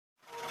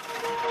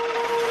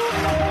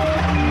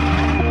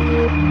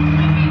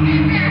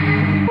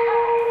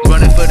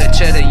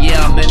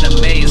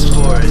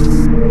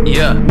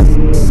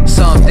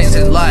some things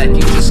in life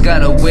you just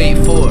gotta wait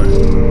for.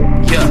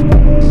 Yeah,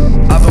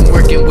 I've been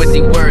working with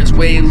these words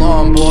way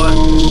long, boy.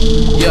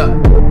 Yeah,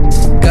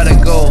 gotta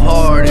go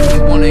hard if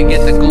you wanna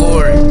get the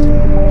glory.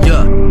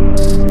 Yeah,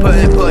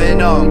 putting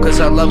on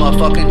cause I love my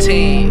fucking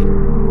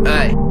team.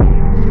 Ay,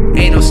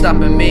 ain't no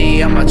stopping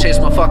me, I'ma chase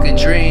my fucking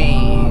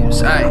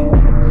dreams. Ay,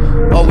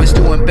 always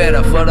doing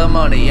better for the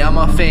money, I'm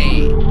a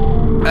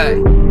fiend.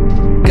 Ay,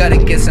 gotta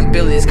get some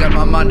billies, got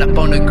my mind up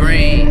on the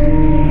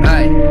green.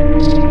 Ay,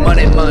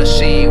 money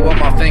machine, while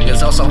my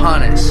fingers also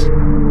honest.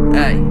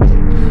 Ay,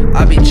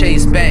 I be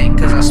chase bang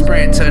cause I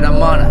sprint to the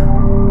money.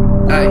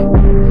 Ay,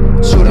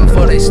 shooting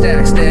for they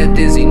stacks, they're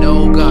dizzy,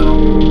 no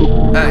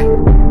gunner. Ay,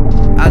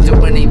 I do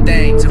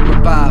anything to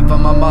provide for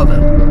my mother.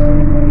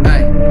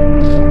 Ay,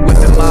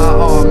 whipping my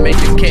arm, make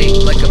a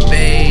cake like a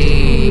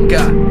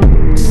baker.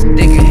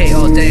 They can hate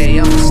all day,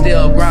 I'ma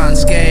still grind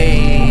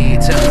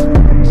skater.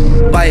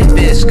 Bite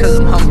fish cause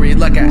I'm hungry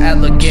like an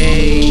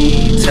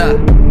alligator.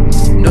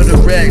 No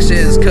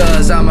directions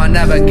cause I'm a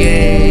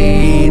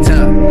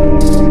navigator.